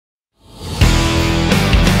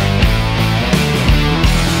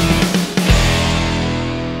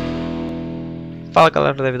Fala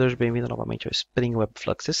galera do DevDojo, bem-vindo novamente ao Spring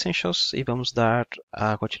WebFlux Essentials e vamos dar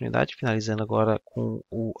a continuidade, finalizando agora com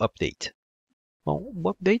o update. Bom, o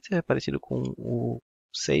update é parecido com o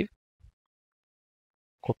save.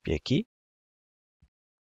 Copiei aqui.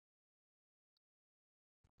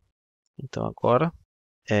 Então agora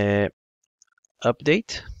é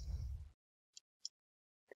update,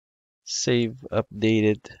 save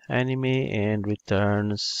updated enemy and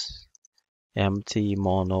returns empty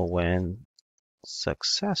mono when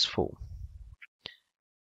successful.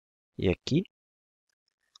 E aqui,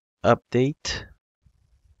 update,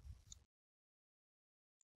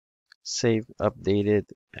 save updated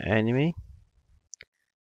enemy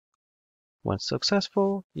when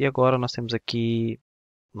successful. E agora nós temos aqui,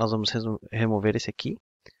 nós vamos remover esse aqui,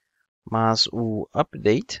 mas o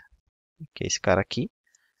update, que é esse cara aqui,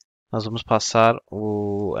 nós vamos passar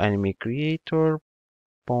o enemy creator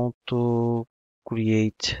ponto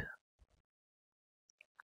create.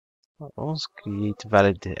 Vamos create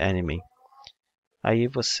valid enemy. Aí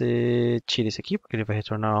você tira esse aqui porque ele vai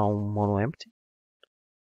retornar um mono empty.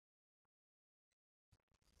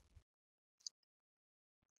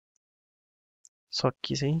 Só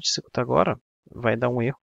que se a gente executar agora, vai dar um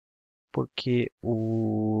erro, porque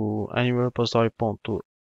o enemy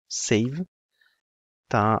repository.save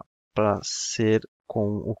tá para ser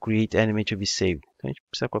com o create enemy to be saved. Então a gente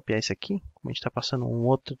precisa copiar isso aqui, como a gente está passando um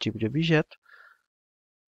outro tipo de objeto,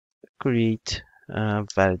 create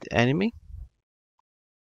valid enemy,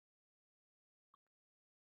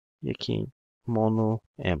 e aqui mono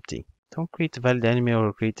empty. Então create valid enemy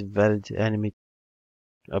ou create valid enemy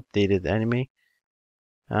updated enemy,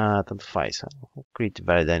 tanto faz, create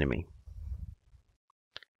valid enemy.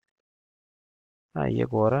 Aí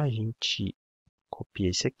agora a gente copia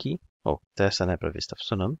esse aqui, testa, né, para ver se está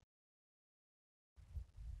funcionando.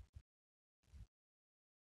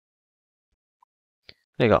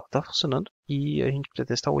 Legal, está funcionando e a gente precisa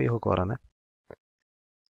testar o erro agora, né?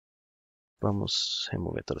 Vamos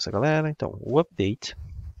remover toda essa galera. Então, o update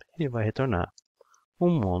ele vai retornar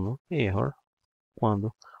um mono error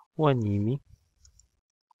quando o anime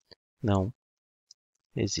não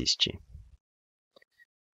existe.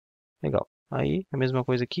 Legal. Aí, a mesma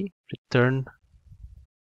coisa aqui, return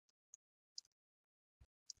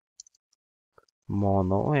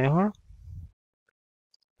mono error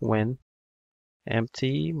when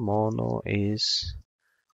empty mono is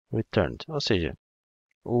returned. Ou seja,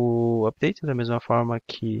 o update da mesma forma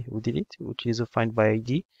que o delete utiliza o find by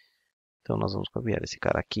ID. Então nós vamos copiar esse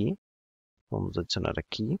cara aqui, vamos adicionar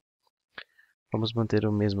aqui, vamos manter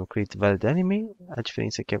o mesmo create valid enemy. A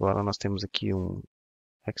diferença é que agora nós temos aqui um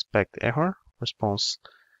expect error response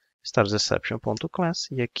status exception.class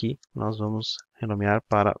e aqui nós vamos renomear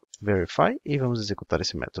para verify e vamos executar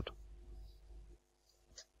esse método.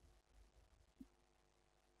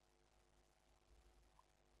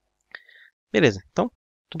 Beleza, então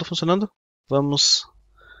tudo funcionando. Vamos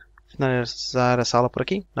finalizar essa aula por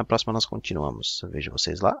aqui. Na próxima nós continuamos. Eu vejo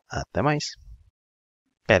vocês lá. Até mais.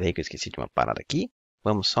 Pera aí que eu esqueci de uma parada aqui.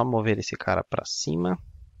 Vamos só mover esse cara para cima,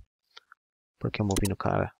 porque eu movi no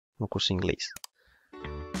cara no curso em inglês.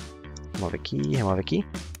 Remove aqui.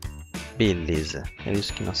 Beleza. É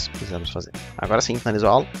isso que nós precisamos fazer. Agora sim, finalizou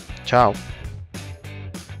a aula. Tchau.